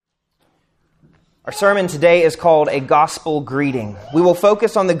Our sermon today is called A Gospel Greeting. We will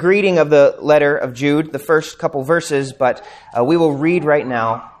focus on the greeting of the letter of Jude, the first couple verses, but we will read right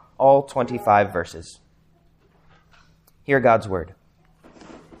now all 25 verses. Hear God's word.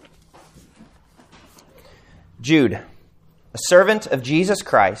 Jude, a servant of Jesus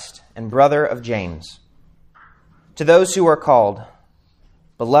Christ and brother of James, to those who are called,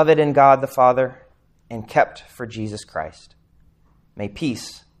 beloved in God the Father, and kept for Jesus Christ, may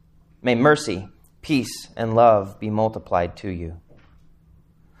mercy, peace, and love be multiplied to you.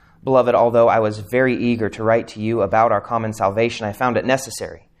 Beloved, although I was very eager to write to you about our common salvation, I found it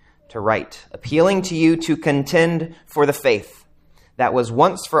necessary to write, appealing to you to contend for the faith that was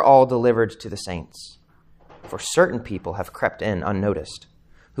once for all delivered to the saints. For certain people have crept in unnoticed,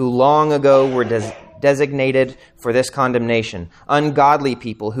 who long ago were designated for this condemnation, ungodly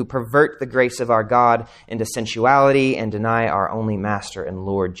people who pervert the grace of our God into sensuality and deny our only Master and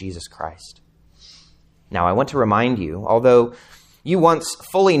Lord Jesus Christ. Now I want to remind you, although you once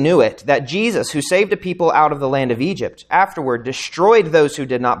fully knew it, that Jesus, who saved a people out of the land of Egypt, afterward destroyed those who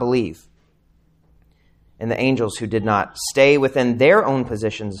did not believe. And the angels who did not stay within their own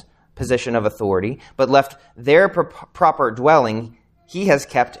position of authority, but left their proper dwelling, he has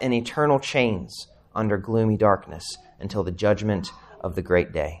kept in eternal chains under gloomy darkness until the judgment of the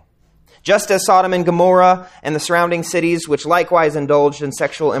great day. Just as Sodom and Gomorrah and the surrounding cities, which likewise indulged in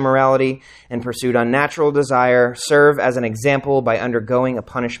sexual immorality and pursued unnatural desire, serve as an example by undergoing a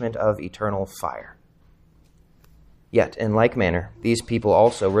punishment of eternal fire. Yet, in like manner, these people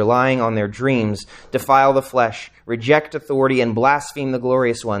also, relying on their dreams, defile the flesh, reject authority, and blaspheme the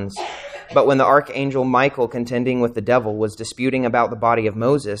glorious ones. But when the archangel Michael, contending with the devil, was disputing about the body of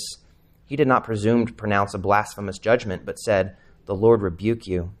Moses, he did not presume to pronounce a blasphemous judgment, but said, "The Lord rebuke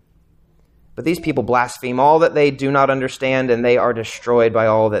you." But these people blaspheme all that they do not understand, and they are destroyed by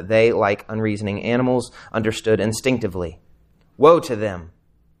all that they, like unreasoning animals, understood instinctively. Woe to them!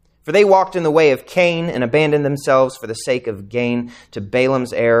 For they walked in the way of Cain and abandoned themselves for the sake of gain to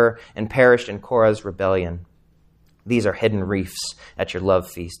Balaam's error and perished in Korah's rebellion. These are hidden reefs at your love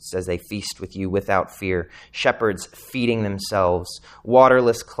feasts as they feast with you without fear, shepherds feeding themselves,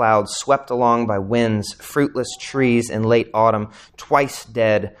 waterless clouds swept along by winds, fruitless trees in late autumn, twice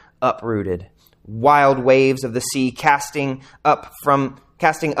dead, uprooted, wild waves of the sea casting up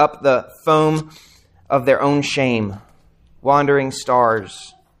the foam of their own shame, wandering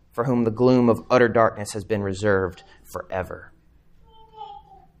stars for whom the gloom of utter darkness has been reserved forever.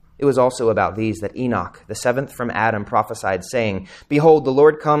 It was also about these that Enoch, the seventh from Adam, prophesied, saying, "Behold, the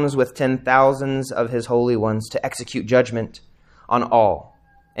Lord comes with 10,000s of his holy ones to execute judgment on all,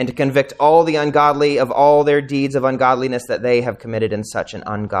 and to convict all the ungodly of all their deeds of ungodliness that they have committed in such an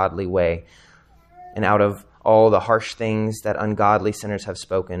ungodly way, and out of all the harsh things that ungodly sinners have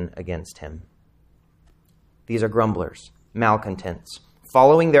spoken against him." These are grumblers, malcontents,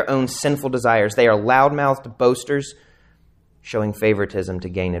 following their own sinful desires. They are loud-mouthed boasters, showing favoritism to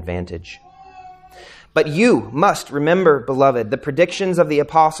gain advantage. But you must remember, beloved, the predictions of the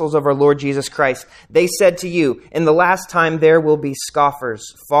apostles of our Lord Jesus Christ. They said to you, "In the last time there will be scoffers,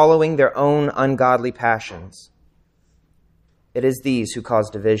 following their own ungodly passions." It is these who cause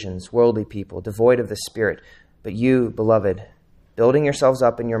divisions, worldly people, devoid of the Spirit. But you, beloved, building yourselves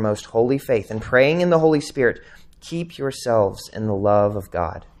up in your most holy faith and praying in the Holy Spirit, keep yourselves in the love of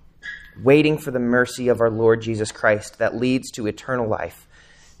God, waiting for the mercy of our Lord Jesus Christ that leads to eternal life,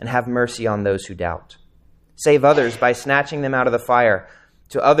 and have mercy on those who doubt. Save others by snatching them out of the fire.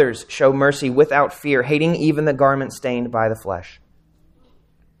 To others show mercy without fear, hating even the garment stained by the flesh.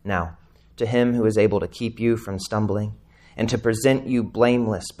 Now, to him who is able to keep you from stumbling and to present you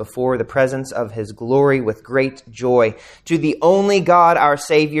blameless before the presence of his glory with great joy, to the only God our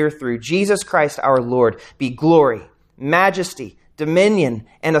Savior through Jesus Christ our Lord, be glory, majesty, dominion,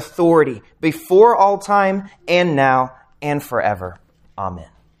 and authority before all time and now and forever. Amen.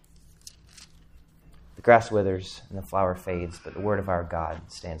 The grass withers and the flower fades, but the word of our God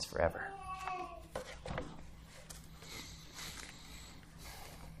stands forever.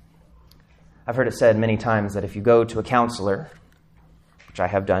 I've heard it said many times that if you go to a counselor, which I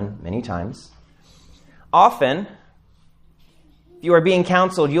have done many times, often, if you are being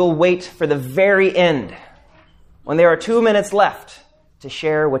counseled, you'll wait for the very end, when there are 2 minutes left, to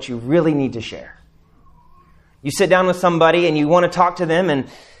share what you really need to share. You sit down with somebody and you want to talk to them, and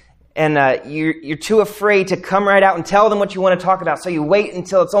you're too afraid to come right out and tell them what you want to talk about, so you wait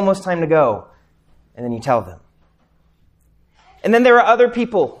until it's almost time to go, and then you tell them. And then there are other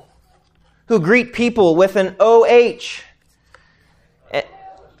people who greet people with an OH.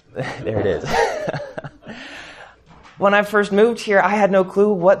 There it is. When I first moved here, I had no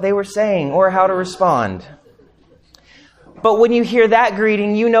clue what they were saying or how to respond. But when you hear that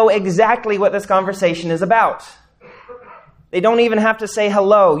greeting, you know exactly what this conversation is about. They don't even have to say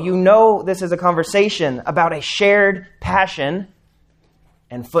hello. You know this is a conversation about a shared passion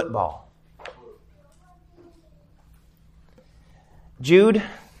and football. Jude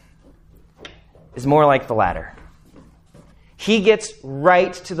is more like the latter. He gets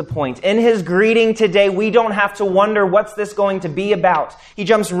right to the point. In his greeting today, we don't have to wonder what's this going to be about. He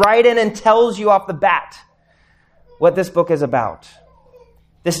jumps right in and tells you off the bat what this book is about.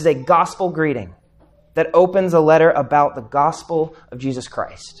 This is a gospel greeting that opens a letter about the gospel of Jesus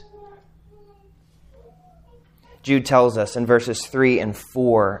Christ. Jude tells us in verses 3 and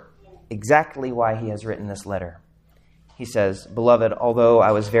 4 exactly why he has written this letter. He says, "Beloved, although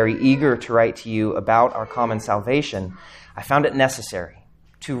I was very eager to write to you about our common salvation, I found it necessary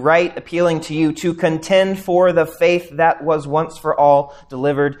to write appealing to you to contend for the faith that was once for all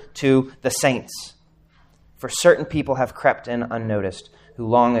delivered to the saints. For certain people have crept in unnoticed, who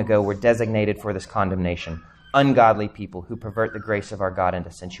long ago were designated for this condemnation, ungodly people who pervert the grace of our God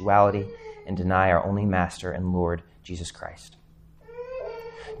into sensuality and deny our only Master and Lord, Jesus Christ."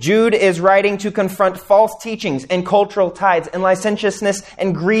 Jude is writing to confront false teachings and cultural tides and licentiousness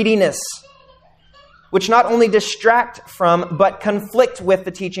and greediness, which not only distract from, but conflict with the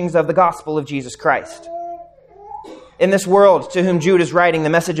teachings of the gospel of Jesus Christ. In this world to whom Jude is writing, the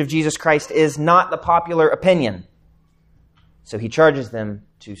message of Jesus Christ is not the popular opinion. So he charges them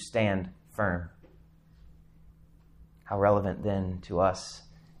to stand firm. How relevant then to us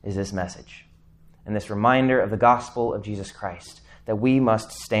is this message and this reminder of the gospel of Jesus Christ, that we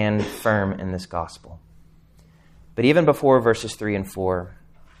must stand firm in this gospel. But even before verses 3 and 4,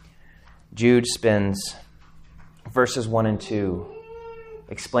 Jude spends verses 1 and 2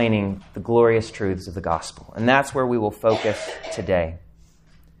 explaining the glorious truths of the gospel. And that's where we will focus today.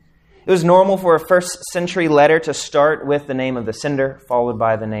 It was normal for a first century letter to start with the name of the sender, followed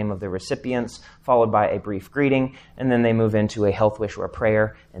by the name of the recipients, followed by a brief greeting, and then they move into a health wish or a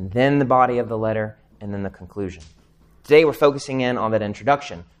prayer, and then the body of the letter, and then the conclusion. Today we're focusing in on that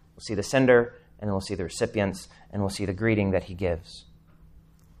introduction. We'll see the sender, and then we'll see the recipients, and we'll see the greeting that he gives.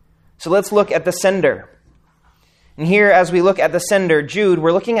 So let's look at the sender. And here, as we look at the sender, Jude,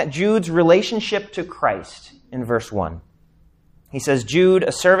 we're looking at Jude's relationship to Christ in verse 1. He says, "Jude,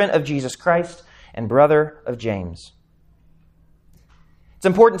 a servant of Jesus Christ and brother of James." It's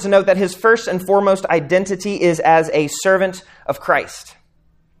important to note that his first and foremost identity is as a servant of Christ.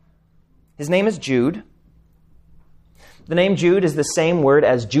 His name is Jude. The name Jude is the same word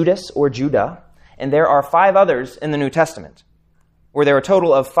as Judas or Judah, and there are 5 others in the New Testament, or there are a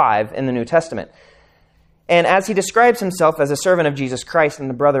total of 5 in the New Testament. And as he describes himself as a servant of Jesus Christ and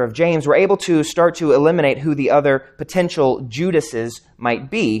the brother of James, we're able to start to eliminate who the other potential Judases might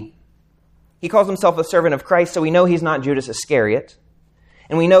be. He calls himself a servant of Christ, so we know he's not Judas Iscariot.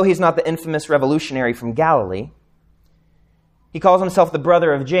 And we know he's not the infamous revolutionary from Galilee. He calls himself the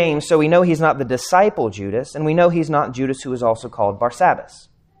brother of James, so we know he's not the disciple Judas, and we know he's not Judas who is also called Barsabbas.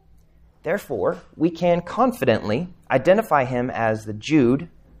 Therefore, we can confidently identify him as the Jude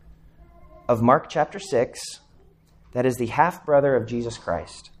of Mark chapter 6, that is the half-brother of Jesus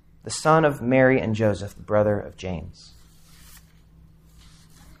Christ, the son of Mary and Joseph, the brother of James.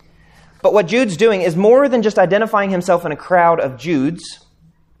 But what Jude's doing is more than just identifying himself in a crowd of Judes.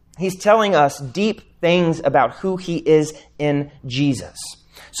 He's telling us deep things about who he is in Jesus.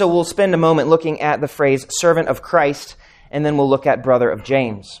 So we'll spend a moment looking at the phrase servant of Christ, and then we'll look at brother of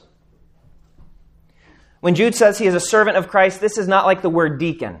James. When Jude says he is a servant of Christ, this is not like the word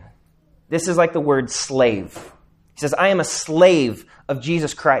deacon. This is like the word slave. He says, I am a slave of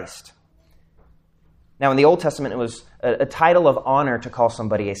Jesus Christ. Now, in the Old Testament, it was a title of honor to call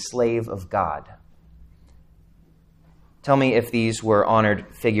somebody a slave of God. Tell me if these were honored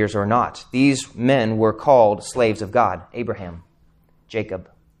figures or not. These men were called slaves of God. Abraham, Jacob,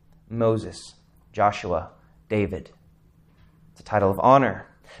 Moses, Joshua, David. It's a title of honor.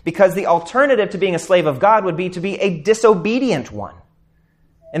 Because the alternative to being a slave of God would be to be a disobedient one.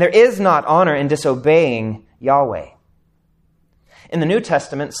 And there is not honor in disobeying Yahweh. In the New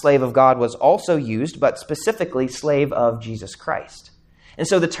Testament, slave of God was also used, but specifically slave of Jesus Christ. And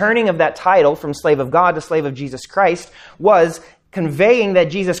so the turning of that title from slave of God to slave of Jesus Christ was conveying that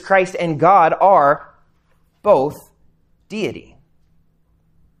Jesus Christ and God are both deity.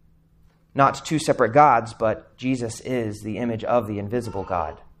 Not 2 separate gods, but Jesus is the image of the invisible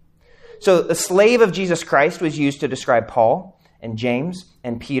God. So the slave of Jesus Christ was used to describe Paul and James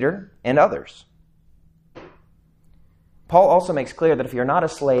and Peter and others. Paul also makes clear that if you're not a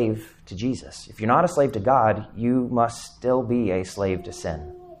slave to Jesus. If you're not a slave to God, you must still be a slave to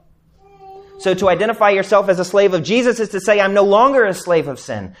sin. So to identify yourself as a slave of Jesus is to say, I'm no longer a slave of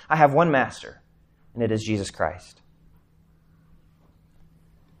sin. I have one master, and it is Jesus Christ.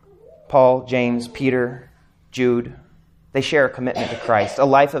 Paul, James, Peter, Jude, they share a commitment to Christ, a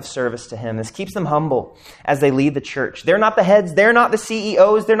life of service to Him. This keeps them humble as they lead the church. They're not the heads. They're not the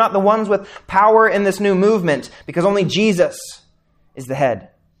CEOs. They're not the ones with power in this new movement, because only Jesus is the head.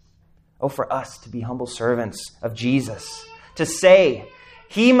 Oh, for us to be humble servants of Jesus, to say,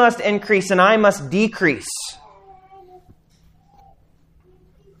 He must increase and I must decrease.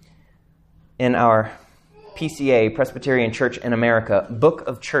 In our PCA, Presbyterian Church in America, Book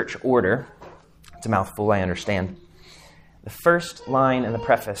of Church Order, it's a mouthful, I understand. The first line in the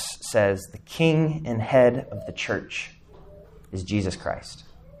preface says, the king and head of the church is Jesus Christ.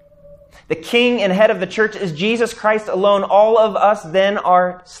 The king and head of the church is Jesus Christ alone. All of us then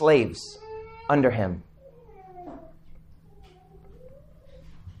are slaves under Him.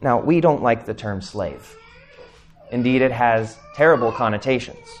 Now, we don't like the term slave. Indeed, it has terrible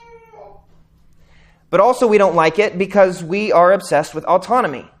connotations. But also we don't like it because we are obsessed with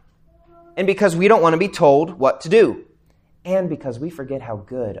autonomy, and because we don't want to be told what to do, and because we forget how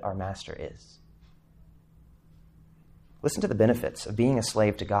good our master is. Listen to the benefits of being a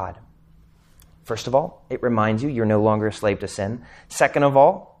slave to God. First of all, it reminds you you're no longer a slave to sin. Second of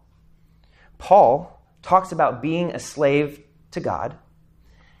all, Paul talks about being a slave to God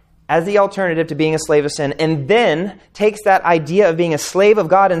as the alternative to being a slave of sin, and then takes that idea of being a slave of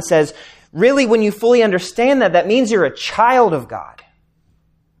God and says, really, when you fully understand that, that means you're a child of God.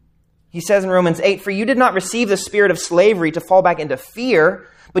 He says in Romans 8, for you did not receive the spirit of slavery to fall back into fear,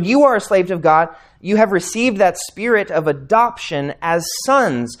 but you are a slave of God. You have received that spirit of adoption as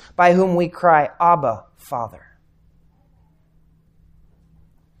sons, by whom we cry, Abba, Father.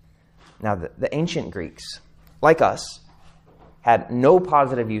 Now, the ancient Greeks, like us, had no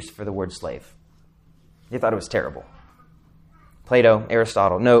positive use for the word slave. They thought it was terrible. Plato,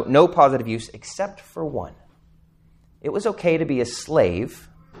 Aristotle, no positive use except for one. It was okay to be a slave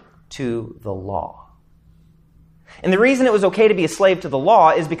to the law. And the reason it was okay to be a slave to the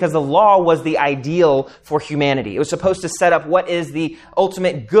law is because the law was the ideal for humanity. It was supposed to set up what is the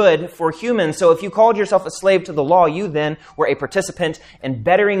ultimate good for humans. So if you called yourself a slave to the law, you then were a participant in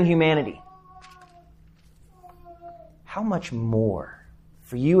bettering humanity. How much more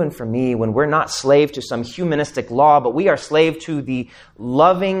for you and for me when we're not slave to some humanistic law, but we are slave to the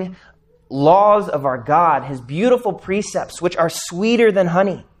loving laws of our God, His beautiful precepts, which are sweeter than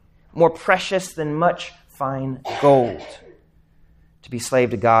honey, more precious than much fine gold. To be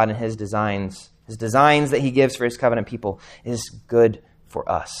slave to God and His designs that He gives for His covenant people, is good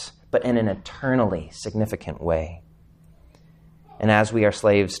for us, but in an eternally significant way. And as we are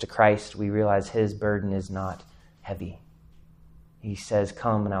slaves to Christ, we realize His burden is not heavy. He says,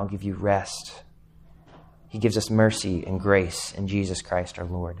 come and I'll give you rest. He gives us mercy and grace in Jesus Christ our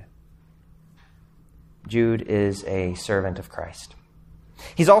Lord. Jude is a servant of Christ.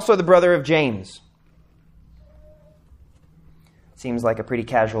 He's also the brother of James. Seems like a pretty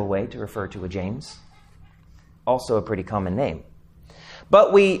casual way to refer to a James. Also a pretty common name.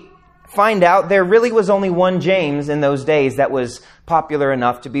 But we find out there really was only one James in those days that was popular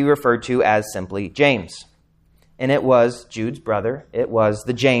enough to be referred to as simply James. And it was Jude's brother. It was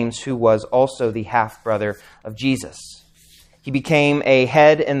the James who was also the half-brother of Jesus. He became a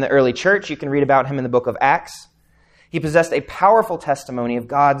head in the early church. You can read about him in the book of Acts. He possessed a powerful testimony of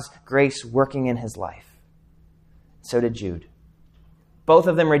God's grace working in his life. So did Jude. Both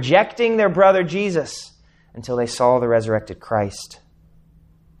of them rejecting their brother Jesus until they saw the resurrected Christ.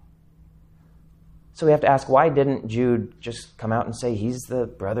 So we have to ask, why didn't Jude just come out and say he's the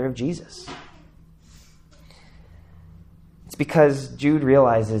brother of Jesus? It's because Jude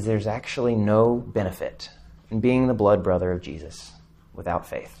realizes there's actually no benefit in being the blood brother of Jesus without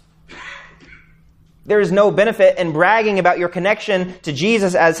faith. There is no benefit in bragging about your connection to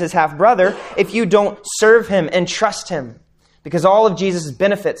Jesus as his half-brother if you don't serve him and trust him, because all of Jesus'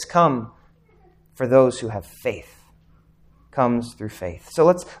 benefits come for those who have faith. Comes through faith. So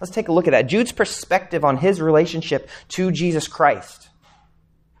let's take a look at that. Jude's perspective on his relationship to Jesus Christ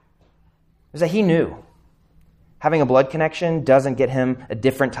is that he knew having a blood connection doesn't get him a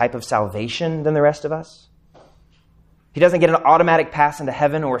different type of salvation than the rest of us. He doesn't get an automatic pass into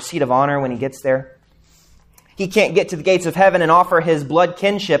heaven or a seat of honor when he gets there. He can't get to the gates of heaven and offer his blood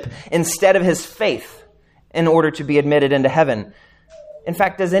kinship instead of his faith in order to be admitted into heaven. In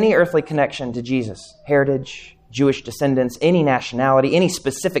fact, does any earthly connection to Jesus, heritage, Jewish descendants, any nationality, any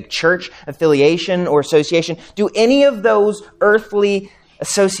specific church affiliation or association, do any of those earthly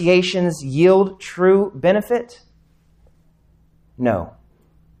associations yield true benefit? No.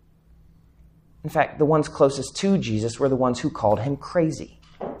 In fact, the ones closest to Jesus were the ones who called him crazy.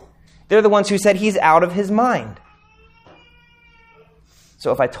 They're the ones who said he's out of his mind.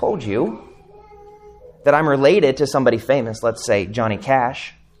 So if I told you that I'm related to somebody famous, let's say Johnny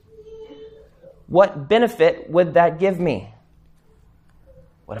Cash, what benefit would that give me?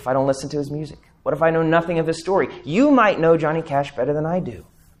 What if I don't listen to his music? What if I know nothing of his story? You might know Johnny Cash better than I do.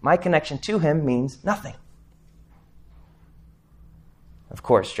 My connection to him means nothing. Of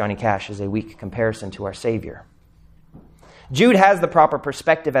course, Johnny Cash is a weak comparison to our Savior. Jude has the proper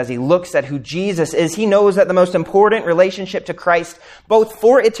perspective as he looks at who Jesus is. He knows that the most important relationship to Christ, both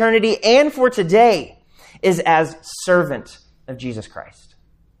for eternity and for today, is as servant of Jesus Christ.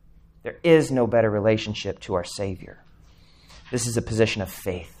 There is no better relationship to our Savior. This is a position of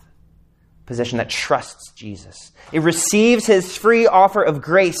faith, a position that trusts Jesus. It receives his free offer of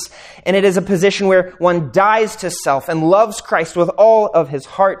grace, and it is a position where one dies to self and loves Christ with all of his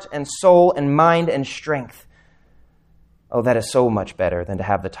heart and soul and mind and strength. Oh, that is so much better than to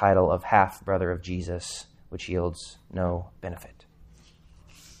have the title of half-brother of Jesus, which yields no benefit.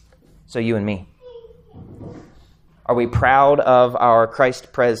 So you and me, are we proud of our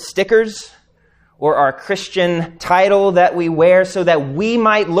Christ Pres stickers or our Christian title that we wear so that we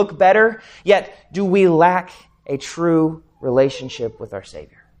might look better? Yet, do we lack a true relationship with our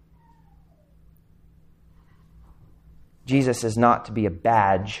Savior? Jesus is not to be a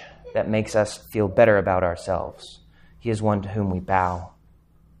badge that makes us feel better about ourselves. He is one to whom we bow.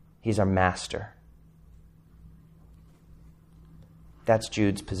 He's our master. That's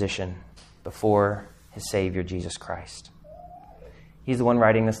Jude's position before his Savior, Jesus Christ. He's the one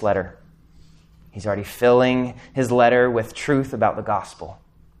writing this letter. He's already filling his letter with truth about the gospel.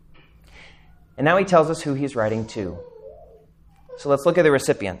 And now he tells us who he's writing to. So let's look at the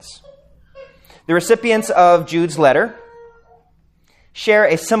recipients. The recipients of Jude's letter share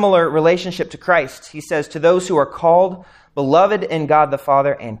a similar relationship to Christ. He says, to those who are called, beloved in God the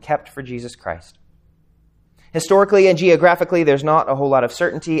Father, and kept for Jesus Christ. Historically and geographically, there's not a whole lot of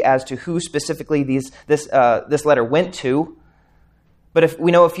certainty as to who specifically this letter went to. But if we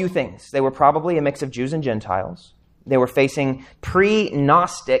know a few things. They were probably a mix of Jews and Gentiles. They were facing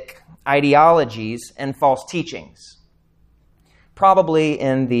pre-Gnostic ideologies and false teachings. Probably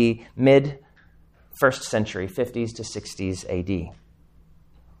in the mid-1st century, 50s to 60s AD.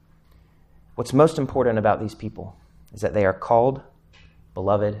 What's most important about these people is that they are called,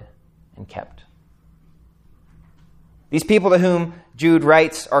 beloved, and kept. These people to whom Jude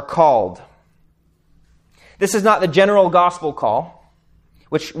writes are called. This is not the general gospel call,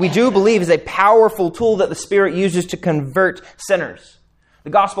 which we do believe is a powerful tool that the Spirit uses to convert sinners. The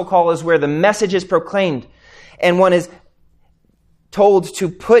gospel call is where the message is proclaimed and one is told to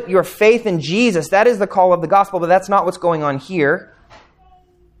put your faith in Jesus. That is the call of the gospel, but that's not what's going on here.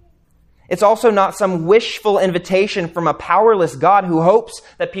 It's also not some wishful invitation from a powerless God who hopes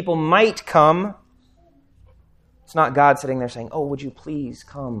that people might come. It's not God sitting there saying, oh, would you please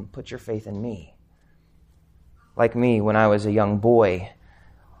come put your faith in me? Like me when I was a young boy,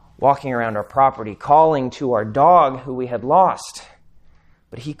 walking around our property, calling to our dog who we had lost,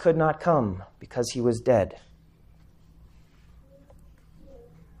 but he could not come because he was dead.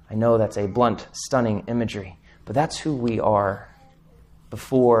 I know that's a blunt, stunning imagery, but that's who we are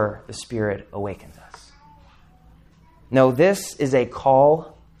before the Spirit awakens us. No, this is a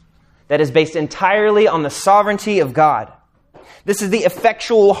call that is based entirely on the sovereignty of God. This is the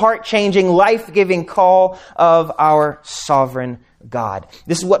effectual, heart-changing, life-giving call of our sovereign God.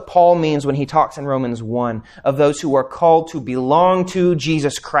 This is what Paul means when he talks in Romans 1 of those who are called to belong to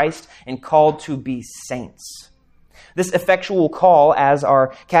Jesus Christ and called to be saints. This effectual call, as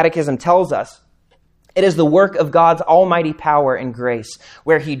our catechism tells us, it is the work of God's almighty power and grace,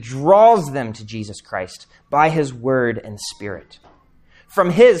 where he draws them to Jesus Christ by his word and Spirit. From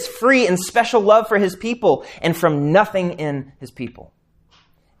his free and special love for his people, and from nothing in his people.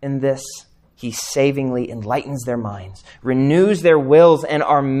 In this, he savingly enlightens their minds, renews their wills, and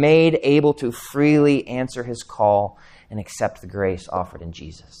are made able to freely answer his call and accept the grace offered in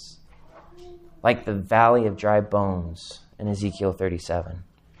Jesus. Like the valley of dry bones in Ezekiel 37.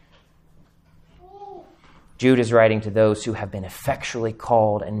 Jude is writing to those who have been effectually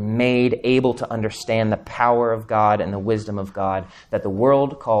called and made able to understand the power of God and the wisdom of God that the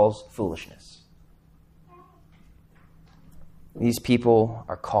world calls foolishness. These people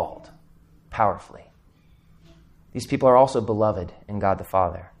are called powerfully. These people are also beloved in God the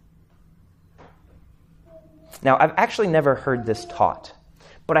Father. Now, I've actually never heard this taught,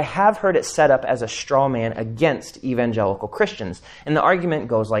 but I have heard it set up as a straw man against evangelical Christians. And the argument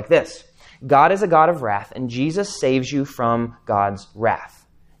goes like this. God is a God of wrath, and Jesus saves you from God's wrath.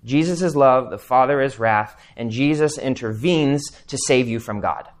 Jesus is love, the Father is wrath, and Jesus intervenes to save you from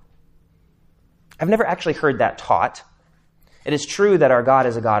God. I've never actually heard that taught. It is true that our God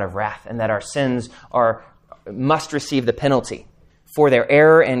is a God of wrath, and that our sins must receive the penalty for their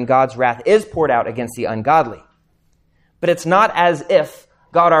error, and God's wrath is poured out against the ungodly. But it's not as if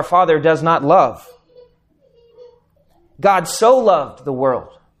God our Father does not love. God so loved the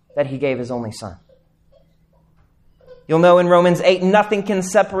world that he gave his only Son. You'll know in Romans 8, nothing can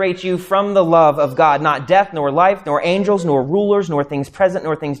separate you from the love of God, not death, nor life, nor angels, nor rulers, nor things present,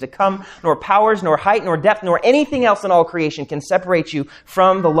 nor things to come, nor powers, nor height, nor depth, nor anything else in all creation can separate you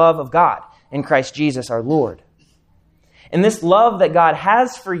from the love of God in Christ Jesus our Lord. And this love that God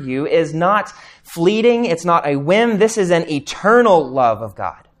has for you is not fleeting, it's not a whim, this is an eternal love of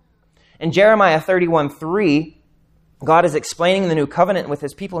God. In Jeremiah 31:3, God is explaining the new covenant with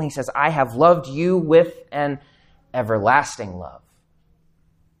his people, and he says, I have loved you with an everlasting love.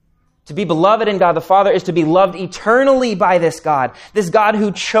 To be beloved in God the Father is to be loved eternally by this God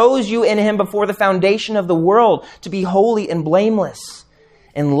who chose you in him before the foundation of the world to be holy and blameless.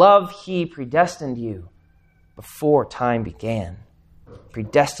 In love, he predestined you before time began,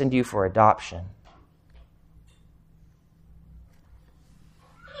 predestined you for adoption.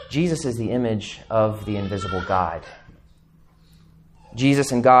 Jesus is the image of the invisible God.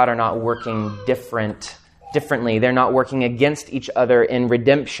 Jesus and God are not working differently. They're not working against each other in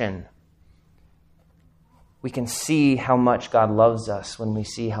redemption. We can see how much God loves us when we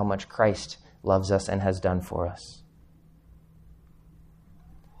see how much Christ loves us and has done for us.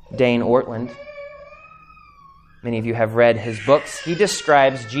 Dane Ortland, many of you have read his books. He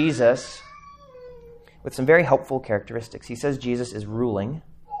describes Jesus with some very helpful characteristics. He says Jesus is ruling.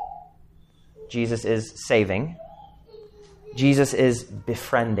 Jesus is saving. Jesus is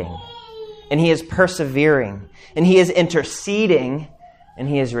befriending. And he is persevering. And he is interceding. And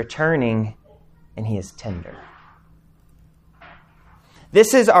he is returning. And he is tender.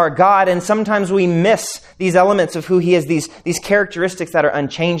 This is our God, and sometimes we miss these elements of who he is, these characteristics that are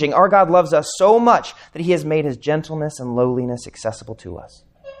unchanging. Our God loves us so much that he has made his gentleness and lowliness accessible to us.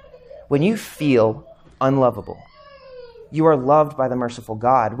 When you feel unlovable, you are loved by the merciful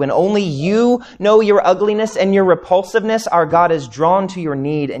God. When only you know your ugliness and your repulsiveness, our God is drawn to your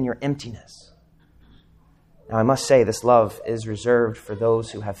need and your emptiness. Now, I must say, this love is reserved for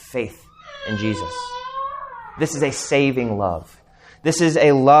those who have faith in Jesus. This is a saving love. This is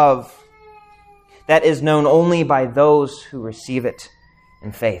a love that is known only by those who receive it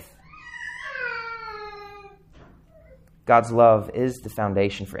in faith. God's love is the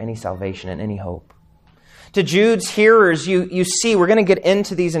foundation for any salvation and any hope. To Jude's hearers, you see, we're going to get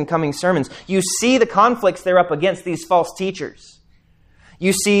into these in coming sermons, you see the conflicts they're up against, these false teachers.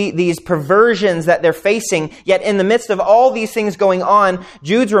 You see these perversions that they're facing, yet in the midst of all these things going on,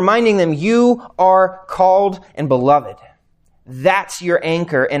 Jude's reminding them, you are called and beloved. That's your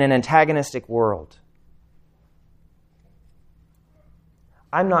anchor in an antagonistic world.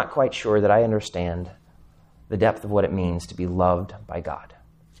 I'm not quite sure that I understand the depth of what it means to be loved by God.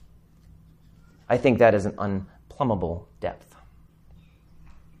 I think that is an unplumbable depth.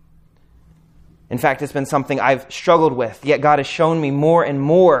 In fact, it's been something I've struggled with, yet God has shown me more and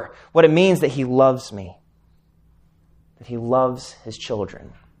more what it means that he loves me, that he loves his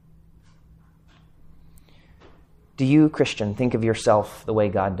children. Do you, Christian, think of yourself the way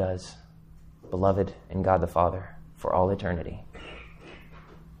God does, beloved in God the Father for all eternity?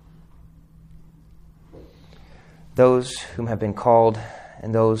 Those whom have been called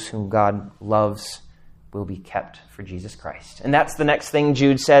and those whom God loves will be kept for Jesus Christ. And that's the next thing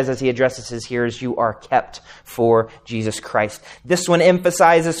Jude says as he addresses his hearers. You are kept for Jesus Christ. This one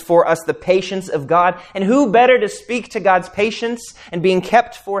emphasizes for us the patience of God. And who better to speak to God's patience and being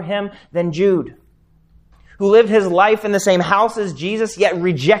kept for him than Jude, who lived his life in the same house as Jesus, yet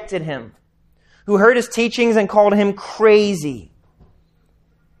rejected him, who heard his teachings and called him crazy.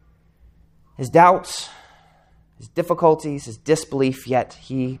 His doubts, his difficulties, his disbelief, yet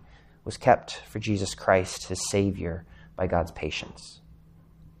he was kept for Jesus Christ, his Savior, by God's patience.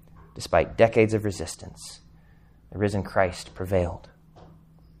 Despite decades of resistance, the risen Christ prevailed.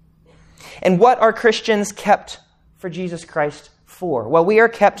 And what are Christians kept for Jesus Christ for? Well, we are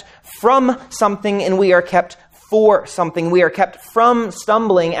kept from something and we are kept for something. We are kept from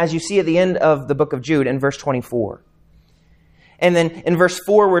stumbling, as you see at the end of the book of Jude in verse 24. And then in verse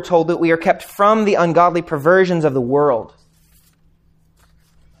 4, we're told that we are kept from the ungodly perversions of the world.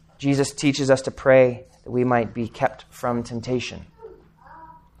 Jesus teaches us to pray that we might be kept from temptation.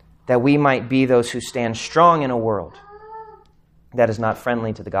 that we might be those who stand strong in a world that is not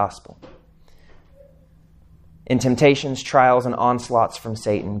friendly to the gospel. In temptations, trials, and onslaughts from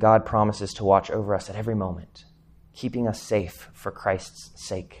Satan, God promises to watch over us at every moment, keeping us safe for Christ's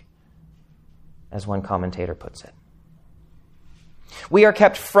sake, as one commentator puts it. We are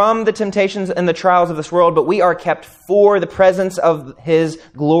kept from the temptations and the trials of this world, but we are kept for the presence of His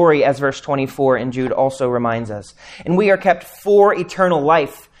glory, as verse 24 in Jude also reminds us. And we are kept for eternal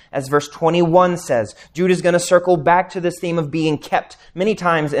life, as verse 21 says. Jude is going to circle back to this theme of being kept many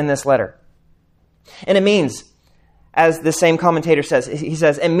times in this letter. And it means, as the same commentator says, he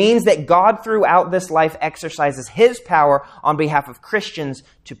says, it means that God throughout this life exercises His power on behalf of Christians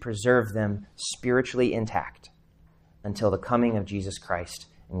to preserve them spiritually intact until the coming of Jesus Christ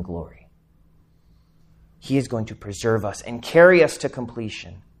in glory. He is going to preserve us and carry us to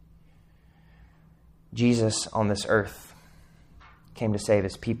completion. Jesus on this earth came to save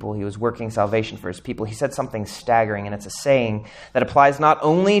His people. He was working salvation for His people. He said something staggering, and it's a saying that applies not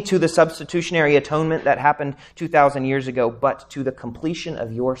only to the substitutionary atonement that happened 2,000 years ago, but to the completion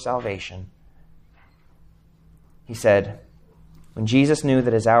of your salvation. He said, when Jesus knew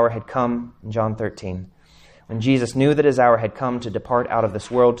that His hour had come, in John 13, when Jesus knew that His hour had come to depart out of this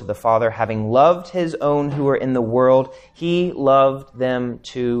world to the Father, having loved His own who were in the world, He loved them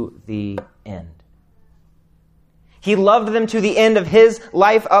to the end. He loved them to the end of His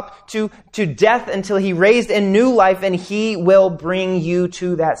life up to death until He raised in new life, and He will bring you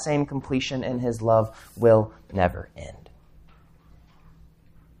to that same completion, and His love will never end.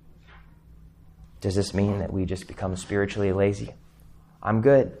 Does this mean that we just become spiritually lazy? I'm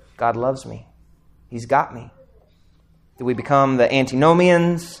good. God loves me. He's got me. Do we become the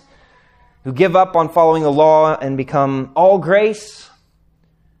antinomians who give up on following the law and become all grace?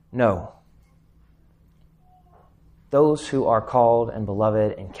 No. Those who are called and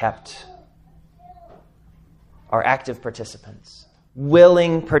beloved and kept are active participants,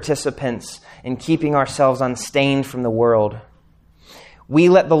 willing participants in keeping ourselves unstained from the world. We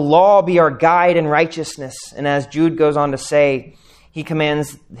let the law be our guide in righteousness. And as Jude goes on to say, he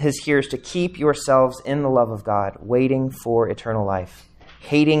commands his hearers to keep yourselves in the love of God, waiting for eternal life,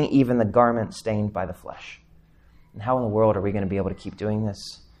 hating even the garment stained by the flesh. And how in the world are we going to be able to keep doing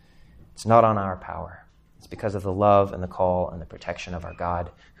this? It's not on our power. It's because of the love and the call and the protection of our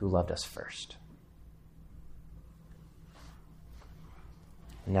God who loved us first.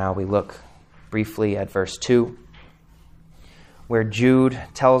 Now we look briefly at verse 2, where Jude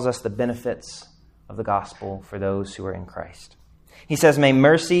tells us the benefits of the gospel for those who are in Christ. He says, may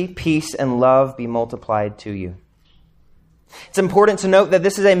mercy, peace, and love be multiplied to you. It's important to note that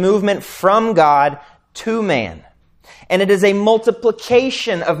this is a movement from God to man. And it is a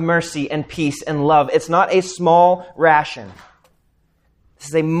multiplication of mercy and peace and love. It's not a small ration. This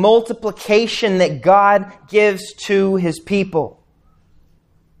is a multiplication that God gives to His people.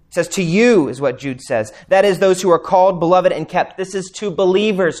 It says, to you is what Jude says. That is those who are called, beloved, and kept. This is to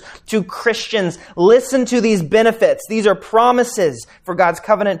believers, to Christians. Listen to these benefits. These are promises for God's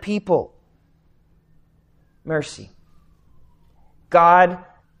covenant people. Mercy. God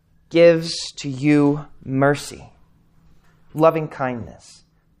gives to you mercy, loving kindness,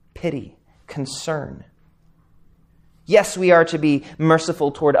 pity, concern. Yes, we are to be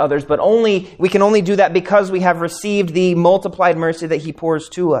merciful toward others, but we can only do that because we have received the multiplied mercy that He pours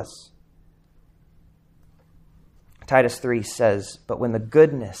to us. Titus 3 says, but when the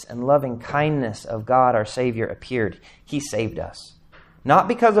goodness and loving kindness of God our Savior appeared, He saved us, not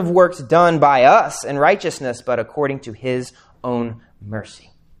because of works done by us in righteousness, but according to His own mercy.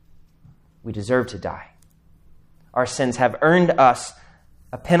 We deserve to die. Our sins have earned us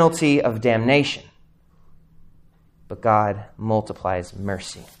a penalty of damnation. But God multiplies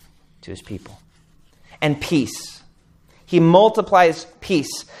mercy to His people. And peace. He multiplies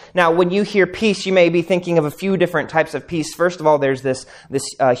peace. Now, when you hear peace, you may be thinking of a few different types of peace. First of all, there's this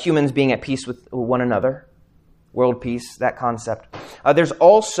humans being at peace with one another. World peace, that concept. There's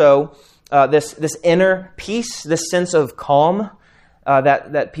also this inner peace, this sense of calm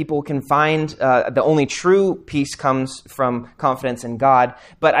that people can find. The only true peace comes from confidence in God.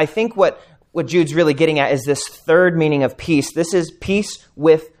 But I think what Jude's really getting at is this third meaning of peace. This is peace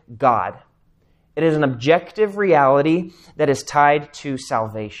with God. It is an objective reality that is tied to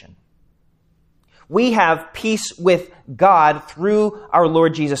salvation. We have peace with God through our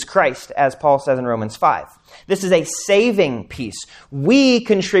Lord Jesus Christ, as Paul says in Romans 5. This is a saving peace. We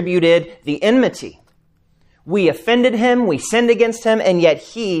contributed the enmity. We offended Him, we sinned against Him, and yet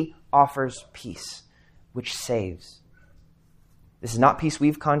He offers peace, which saves. This is not peace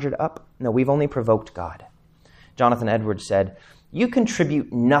we've conjured up. No, we've only provoked God. Jonathan Edwards said, you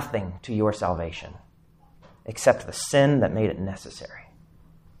contribute nothing to your salvation except the sin that made it necessary.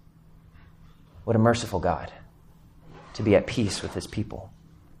 What a merciful God to be at peace with his people.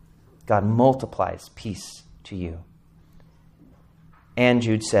 God multiplies peace to you. And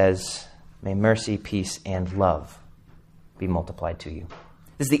Jude says, may mercy, peace, and love be multiplied to you.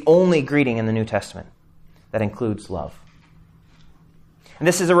 This is the only greeting in the New Testament that includes love. And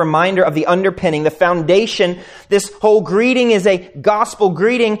this is a reminder of the underpinning, the foundation. This whole greeting is a gospel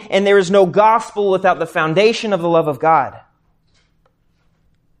greeting, and there is no gospel without the foundation of the love of God.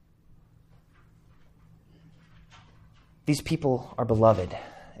 These people are beloved.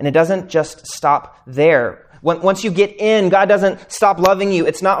 And it doesn't just stop there. Once you get in, God doesn't stop loving you.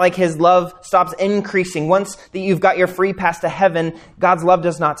 It's not like his love stops increasing. Once that you've got your free pass to heaven, God's love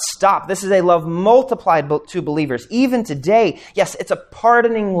does not stop. This is a love multiplied to believers. Even today, yes, it's a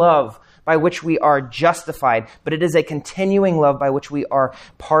pardoning love by which we are justified, but it is a continuing love by which we are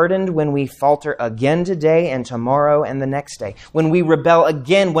pardoned when we falter again today and tomorrow and the next day. When we rebel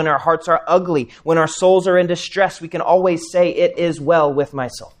again, when our hearts are ugly, when our souls are in distress, we can always say, it is well with my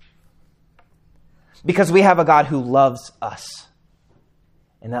soul. Because we have a God who loves us.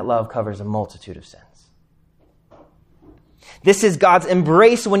 And that love covers a multitude of sins. This is God's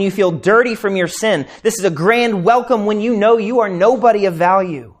embrace when you feel dirty from your sin. This is a grand welcome when you know you are nobody of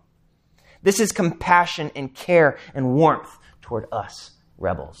value. This is compassion and care and warmth toward us,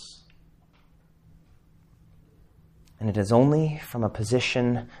 rebels. And it is only from a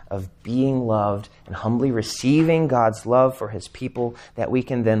position of being loved and humbly receiving God's love for his people that we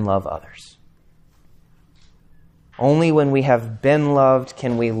can then love others. Only when we have been loved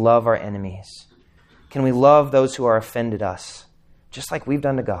can we love our enemies. Can we love those who are offended us, just like we've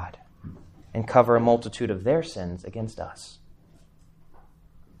done to God, and cover a multitude of their sins against us.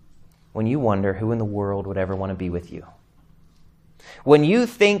 When you wonder who in the world would ever want to be with you. When you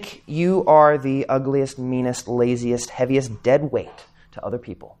think you are the ugliest, meanest, laziest, heaviest dead weight to other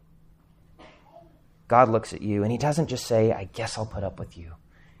people, God looks at you and he doesn't just say, I guess I'll put up with you.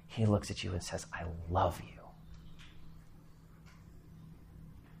 He looks at you and says, I love you.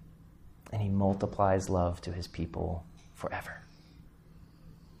 And he multiplies love to his people forever.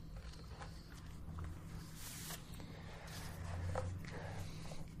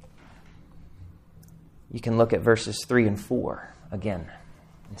 You can look at verses 3 and 4 again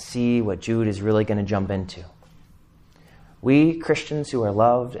and see what Jude is really going to jump into. We Christians who are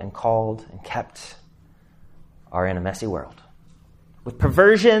loved and called and kept are in a messy world. With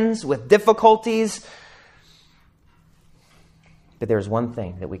perversions, with difficulties. But there's one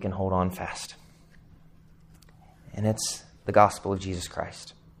thing that we can hold on fast. And it's the gospel of Jesus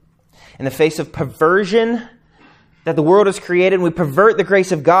Christ. In the face of perversion that the world has created, we pervert the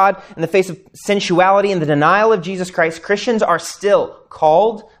grace of God. In the face of sensuality and the denial of Jesus Christ, Christians are still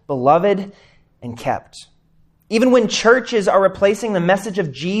called, beloved, and kept. Even when churches are replacing the message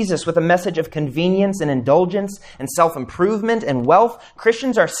of Jesus with a message of convenience and indulgence and self-improvement and wealth,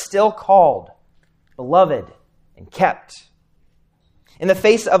 Christians are still called, beloved, and kept. In the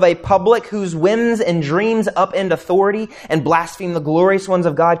face of a public whose whims and dreams upend authority and blaspheme the glorious ones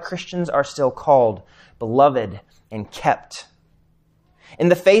of God, Christians are still called, beloved, and kept. In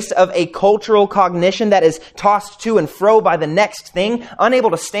the face of a cultural cognition that is tossed to and fro by the next thing, unable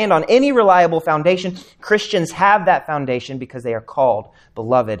to stand on any reliable foundation, Christians have that foundation because they are called,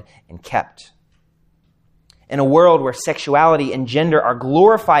 beloved, and kept. In a world where sexuality and gender are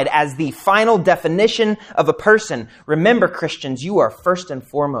glorified as the final definition of a person, remember, Christians, you are first and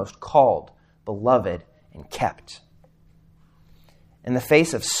foremost called, beloved, and kept. In the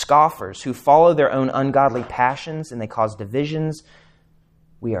face of scoffers who follow their own ungodly passions and they cause divisions,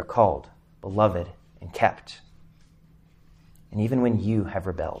 we are called, beloved, and kept. And even when you have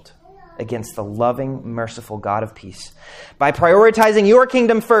rebelled against the loving, merciful God of peace, by prioritizing your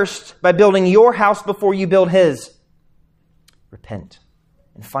kingdom first, by building your house before you build his, repent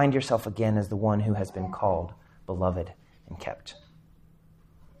and find yourself again as the one who has been called, beloved, and kept.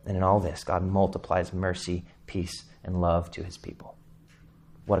 And in all this, God multiplies mercy, peace, and love to his people.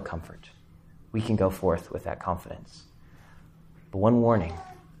 What a comfort. We can go forth with that confidence. But one warning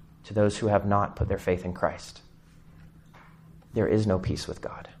to those who have not put their faith in Christ. There is no peace with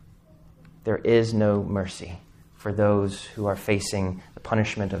God. There is no mercy for those who are facing the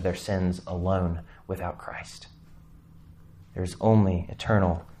punishment of their sins alone without Christ. There is only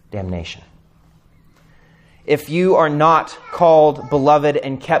eternal damnation. If you are not called, beloved,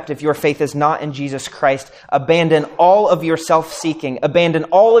 and kept, if your faith is not in Jesus Christ, abandon all of your self-seeking, abandon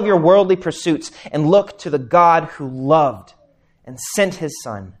all of your worldly pursuits, and look to the God who loved and sent his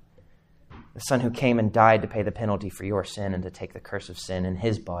Son the Son who came and died to pay the penalty for your sin and to take the curse of sin in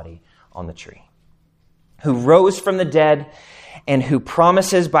his body on the tree, who rose from the dead and who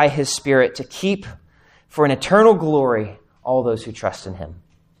promises by his Spirit to keep for an eternal glory all those who trust in him.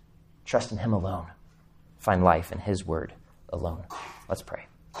 Trust in him alone. Find life in his word alone. Let's pray.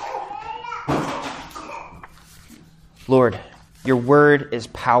 Lord, your word is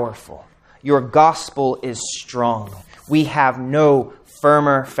powerful. Your gospel is strong. We have no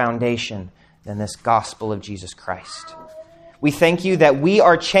firmer foundation than this gospel of Jesus Christ. We thank you that we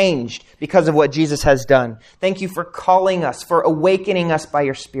are changed because of what Jesus has done. Thank you for calling us, for awakening us by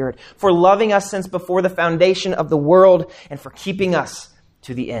your Spirit, for loving us since before the foundation of the world, and for keeping us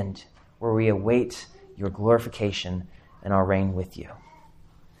to the end, where we await your glorification and our reign with you.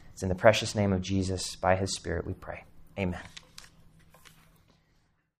 It's in the precious name of Jesus, by his Spirit, we pray. Amen.